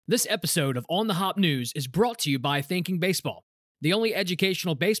This episode of On the Hop News is brought to you by Thinking Baseball, the only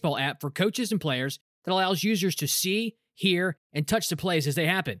educational baseball app for coaches and players that allows users to see, hear, and touch the plays as they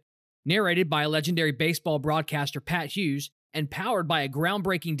happen. Narrated by a legendary baseball broadcaster, Pat Hughes, and powered by a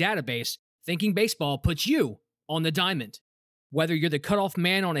groundbreaking database, Thinking Baseball puts you on the diamond. Whether you're the cutoff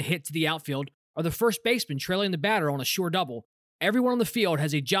man on a hit to the outfield or the first baseman trailing the batter on a sure double, everyone on the field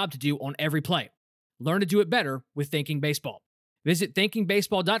has a job to do on every play. Learn to do it better with Thinking Baseball. Visit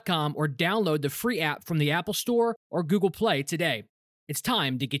thinkingbaseball.com or download the free app from the Apple Store or Google Play today. It's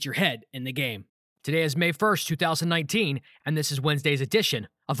time to get your head in the game. Today is May 1st, 2019, and this is Wednesday's edition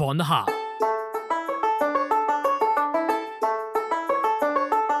of On the Hop.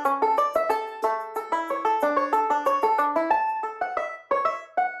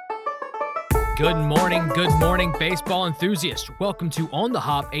 Good morning, baseball enthusiasts. Welcome to On the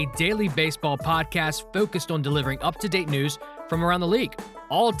Hop, a daily baseball podcast focused on delivering up-to-date news from around the league.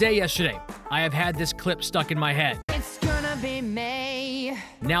 All day yesterday, I have had this clip stuck in my head. It's gonna be May.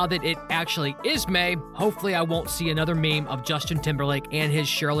 Now that it actually is May, hopefully I won't see another meme of Justin Timberlake and his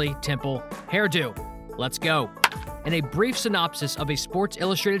Shirley Temple hairdo. Let's go. In a brief synopsis of a Sports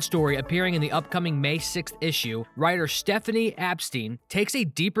Illustrated story appearing in the upcoming May 6th issue, writer Stephanie Abstein takes a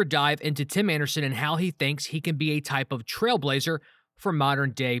deeper dive into Tim Anderson and how he thinks he can be a type of trailblazer for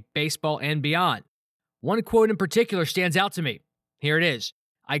modern-day baseball and beyond. One quote in particular stands out to me. Here it is.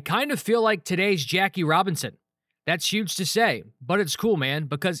 "I kind of feel like today's Jackie Robinson. That's huge to say, but it's cool, man,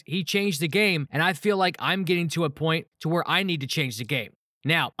 because he changed the game, and I feel like I'm getting to a point to where I need to change the game.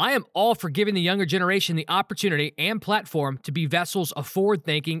 Now, I am all for giving the younger generation the opportunity and platform to be vessels of forward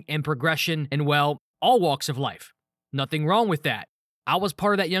thinking and progression in, well, all walks of life. Nothing wrong with that. I was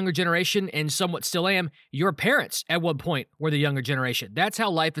part of that younger generation and somewhat still am. Your parents at one point were the younger generation. That's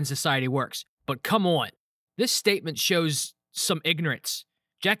how life and society works. But come on. This statement shows some ignorance.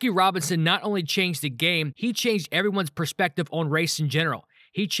 Jackie Robinson not only changed the game, he changed everyone's perspective on race in general.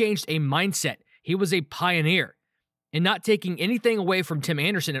 He changed a mindset. He was a pioneer. And not taking anything away from Tim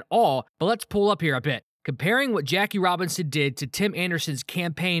Anderson at all, but let's pull up here a bit. Comparing what Jackie Robinson did to Tim Anderson's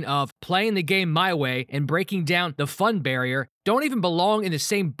campaign of playing the game my way and breaking down the fun barrier don't even belong in the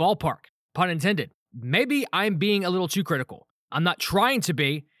same ballpark, pun intended. Maybe I'm being a little too critical. I'm not trying to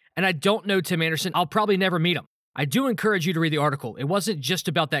be, and I don't know Tim Anderson. I'll probably never meet him. I do encourage you to read the article. It wasn't just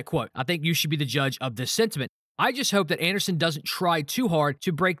about that quote. I think you should be the judge of this sentiment. I just hope that Anderson doesn't try too hard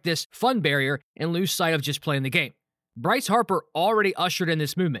to break this fun barrier and lose sight of just playing the game. Bryce Harper already ushered in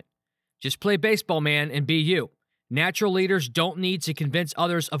this movement. Just play baseball, man, and be you. Natural leaders don't need to convince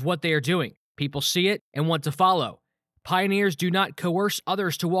others of what they are doing. People see it and want to follow. Pioneers do not coerce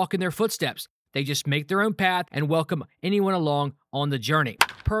others to walk in their footsteps. They just make their own path and welcome anyone along on the journey.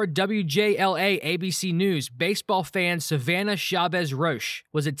 Per WJLA ABC News, baseball fan Savannah Chavez Roche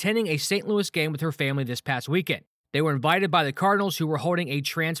was attending a St. Louis game with her family this past weekend. They were invited by the Cardinals, who were holding a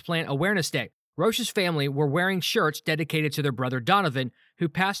transplant awareness day. Roche's family were wearing shirts dedicated to their brother Donovan, who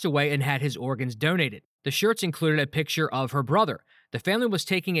passed away and had his organs donated. The shirts included a picture of her brother. The family was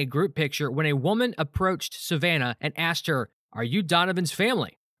taking a group picture when a woman approached Savannah and asked her, "Are you Donovan's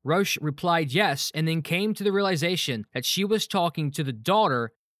family?" Roche replied yes, and then came to the realization that she was talking to the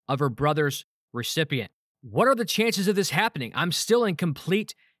daughter of her brother's recipient. "What are the chances of this happening? I'm still in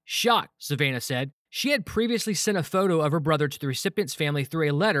complete shock," Savannah said. She had previously sent a photo of her brother to the recipient's family through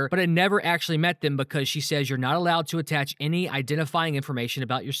a letter, but had never actually met them because she says you're not allowed to attach any identifying information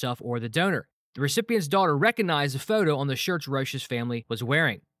about yourself or the donor. The recipient's daughter recognized the photo on the shirts Roche's family was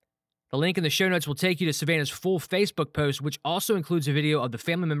wearing. The link in the show notes will take you to Savannah's full Facebook post, which also includes a video of the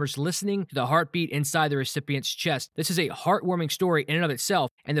family members listening to the heartbeat inside the recipient's chest. This is a heartwarming story in and of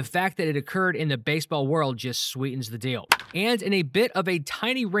itself, and the fact that it occurred in the baseball world just sweetens the deal. And in a bit of a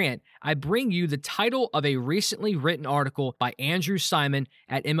tiny rant, I bring you the title of a recently written article by Andrew Simon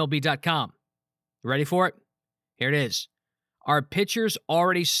at MLB.com. You ready for it? Here it is. Are pitchers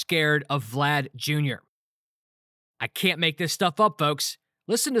already scared of Vlad Jr.? I can't make this stuff up, folks.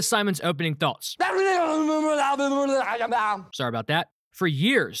 Listen to Simon's opening thoughts. Sorry about that. For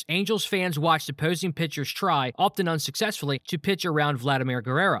years, Angels fans watched opposing pitchers try, often unsuccessfully, to pitch around Vladimir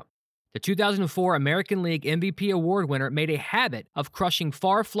Guerrero. The 2004 American League MVP award winner made a habit of crushing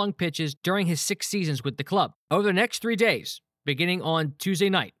far-flung pitches during his 6 seasons with the club. Over the next 3 days, beginning on Tuesday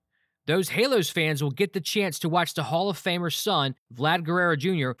night, those Halos fans will get the chance to watch the Hall of Famer's son, Vlad Guerrero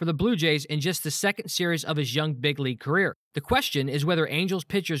Jr., for the Blue Jays in just the second series of his young big league career. The question is whether Angels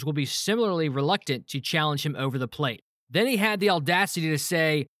pitchers will be similarly reluctant to challenge him over the plate. Then he had the audacity to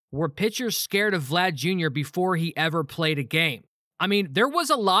say, "Were pitchers scared of Vlad Jr. before he ever played a game?" I mean, there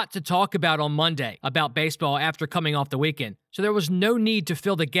was a lot to talk about on Monday about baseball after coming off the weekend, so there was no need to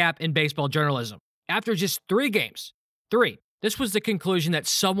fill the gap in baseball journalism. After just 3 games, this was the conclusion that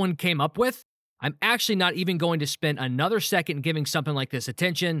someone came up with. I'm actually not even going to spend another second giving something like this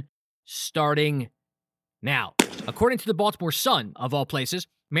attention, starting now. According to the Baltimore Sun, of all places,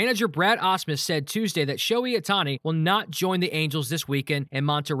 manager Brad Osmus said Tuesday that Shohei Ohtani will not join the Angels this weekend in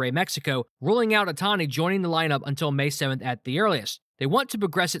Monterrey, Mexico, ruling out Ohtani joining the lineup until May 7th at the earliest. They want to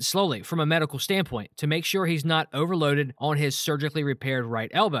progress it slowly from a medical standpoint to make sure he's not overloaded on his surgically repaired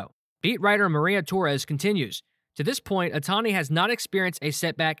right elbow. Beat writer Maria Torres continues, to this point, Ohtani has not experienced a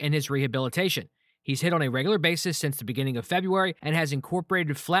setback in his rehabilitation. He's hit on a regular basis since the beginning of February and has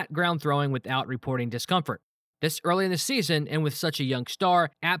incorporated flat ground throwing without reporting discomfort. This early in the season, and with such a young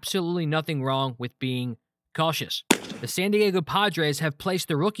star, absolutely nothing wrong with being cautious. The San Diego Padres have placed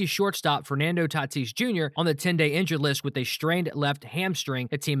the rookie shortstop Fernando Tatis Jr. on the 10-day injured list with a strained left hamstring,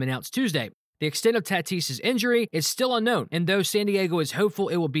 the team announced Tuesday. The extent of Tatis' injury is still unknown, and though San Diego is hopeful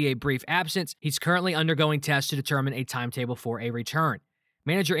it will be a brief absence, he's currently undergoing tests to determine a timetable for a return.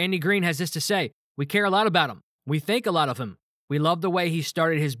 Manager Andy Green has this to say, "We care a lot about him. We think a lot of him. We love the way he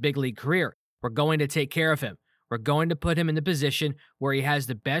started his big league career. We're going to take care of him. We're going to put him in the position where he has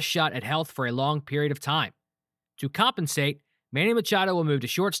the best shot at health for a long period of time." To compensate, Manny Machado will move to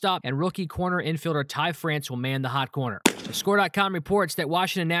shortstop, and rookie corner infielder Ty France will man the hot corner. TheScore.com reports that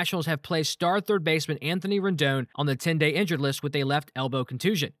Washington Nationals have placed star third baseman Anthony Rendon on the 10-day injured list with a left elbow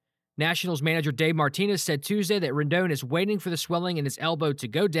contusion. Nationals manager Dave Martinez said Tuesday that Rendon is waiting for the swelling in his elbow to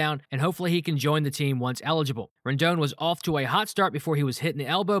go down, and hopefully he can join the team once eligible. Rendon was off to a hot start before he was hit in the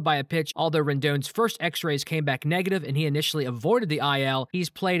elbow by a pitch. Although Rendon's first x-rays came back negative and he initially avoided the IL, he's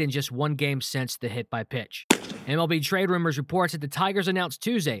played in just 1 game since the hit by pitch. MLB Trade Rumors reports that the Tigers announced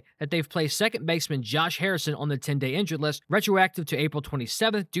Tuesday that they've placed second baseman Josh Harrison on the 10-day injured list, retroactive to April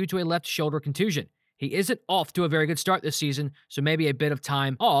 27th due to a left shoulder contusion. He isn't off to a very good start this season, so maybe a bit of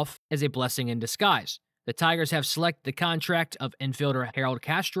time off is a blessing in disguise. The Tigers have selected the contract of infielder Harold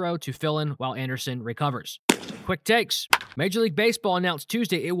Castro to fill in while Anderson recovers. Quick takes. Major League Baseball announced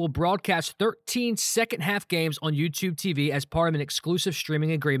Tuesday it will broadcast 13 second-half games on YouTube TV as part of an exclusive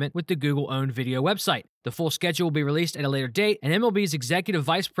streaming agreement with the Google-owned video website. The full schedule will be released at a later date, and MLB's Executive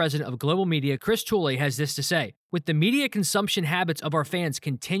Vice President of Global Media, Chris Tooley, has this to say. With the media consumption habits of our fans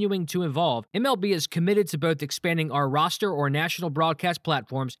continuing to evolve, MLB is committed to both expanding our roster or national broadcast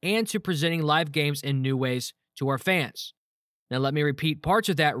platforms and to presenting live games in new ways to our fans. Now let me repeat parts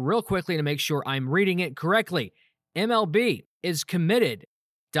of that real quickly to make sure I'm reading it correctly. MLB is committed,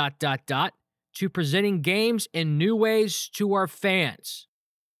 to presenting games in new ways to our fans.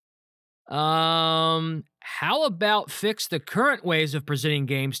 How about fix the current ways of presenting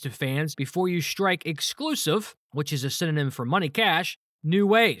games to fans before you strike exclusive, which is a synonym for money cash, new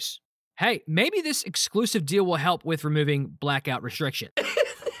ways? Hey, maybe this exclusive deal will help with removing blackout restriction.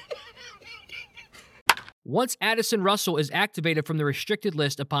 Once Addison Russell is activated from the restricted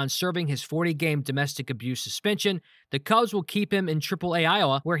list upon serving his 40-game domestic abuse suspension, the Cubs will keep him in AAA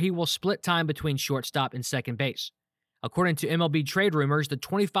Iowa, where he will split time between shortstop and second base. According to MLB Trade Rumors, the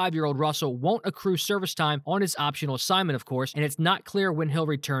 25-year-old Russell won't accrue service time on his optional assignment, of course, and it's not clear when he'll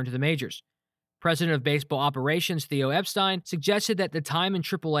return to the majors. President of Baseball Operations Theo Epstein suggested that the time in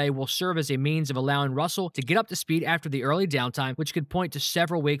AAA will serve as a means of allowing Russell to get up to speed after the early downtime, which could point to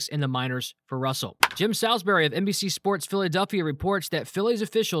several weeks in the minors for Russell. Jim Salisbury of NBC Sports Philadelphia reports that Phillies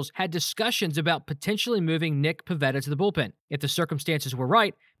officials had discussions about potentially moving Nick Pivetta to the bullpen. If the circumstances were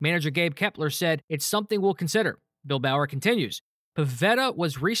right, manager Gabe Kepler said, "It's something we'll consider." Bill Bauer continues, Pivetta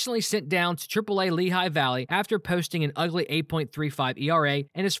was recently sent down to AAA Lehigh Valley after posting an ugly 8.35 ERA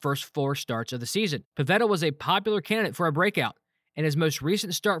in his first 4 starts of the season. Pivetta was a popular candidate for a breakout. In his most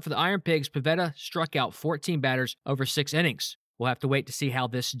recent start for the Iron Pigs, Pivetta struck out 14 batters over 6 innings. We'll have to wait to see how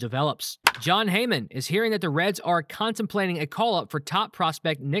this develops. John Heyman is hearing that the Reds are contemplating a call-up for top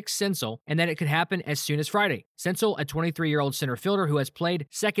prospect Nick Senzel and that it could happen as soon as Friday. Senzel, a 23-year-old center fielder who has played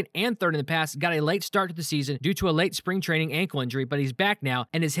second and third in the past, got a late start to the season due to a late spring training ankle injury, but he's back now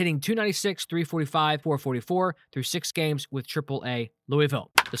and is hitting .296, .345, .444 through 6 games with AAA Louisville.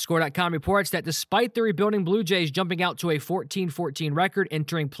 TheScore.com reports that despite the rebuilding Blue Jays jumping out to a 14-14 record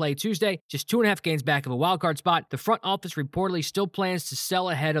entering play Tuesday, just 2.5 games back of a wildcard spot, the front office reportedly still plans to sell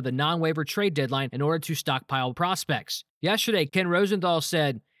ahead of the non-waiver trade deadline in order to stockpile prospects. Yesterday, Ken Rosenthal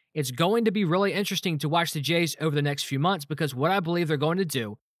said, "It's going to be really interesting to watch the Jays over the next few months because what I believe they're going to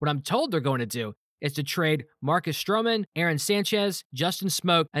do, what I'm told they're going to do, is to trade Marcus Stroman, Aaron Sanchez, Justin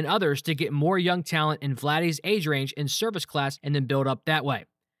Smoak, and others to get more young talent in Vladdy's age range and service class and then build up that way.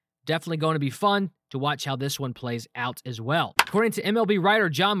 Definitely going to be fun to watch how this one plays out as well. According to MLB writer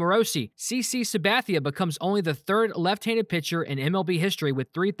John Morosi, CC Sabbathia becomes only the third left-handed pitcher in MLB history with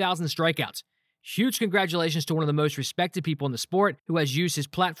 3,000 strikeouts. Huge congratulations to one of the most respected people in the sport who has used his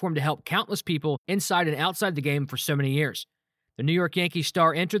platform to help countless people inside and outside the game for so many years. The New York Yankees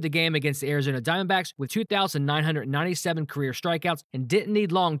star entered the game against the Arizona Diamondbacks with 2,997 career strikeouts and didn't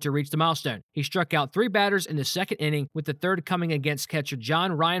need long to reach the milestone. He struck out 3 batters in the second inning, with the third coming against catcher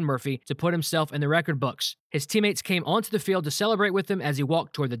John Ryan Murphy to put himself in the record books. His teammates came onto the field to celebrate with him as he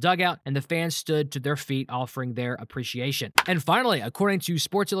walked toward the dugout, and the fans stood to their feet offering their appreciation. And finally, according to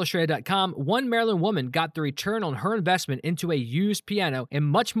SportsIllustrated.com, one Maryland woman got the return on her investment into a used piano and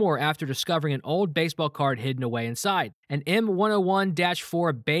much more after discovering an old baseball card hidden away inside. An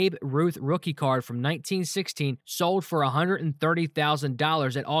M101-4 Babe Ruth rookie card from 1916 sold for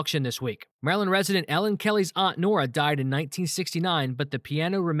 $130,000 at auction this week. Maryland resident Ellen Kelly's aunt Nora died in 1969, but the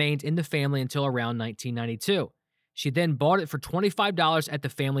piano remained in the family until around 1992. She then bought it for $25 at the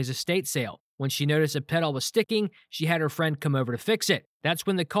family's estate sale. When she noticed a pedal was sticking, she had her friend come over to fix it. That's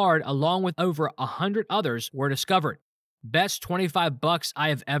when the card, along with over 100 others, were discovered. Best $25 I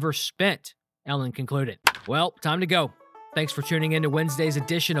have ever spent, Ellen concluded. Well, time to go. Thanks for tuning in to Wednesday's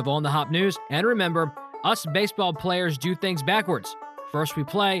edition of On the Hop News. And remember, us baseball players do things backwards. First we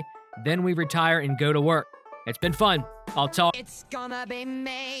play, then we retire and go to work. It's been fun. I'll talk. It's gonna be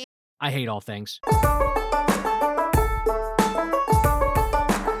May. I hate all things.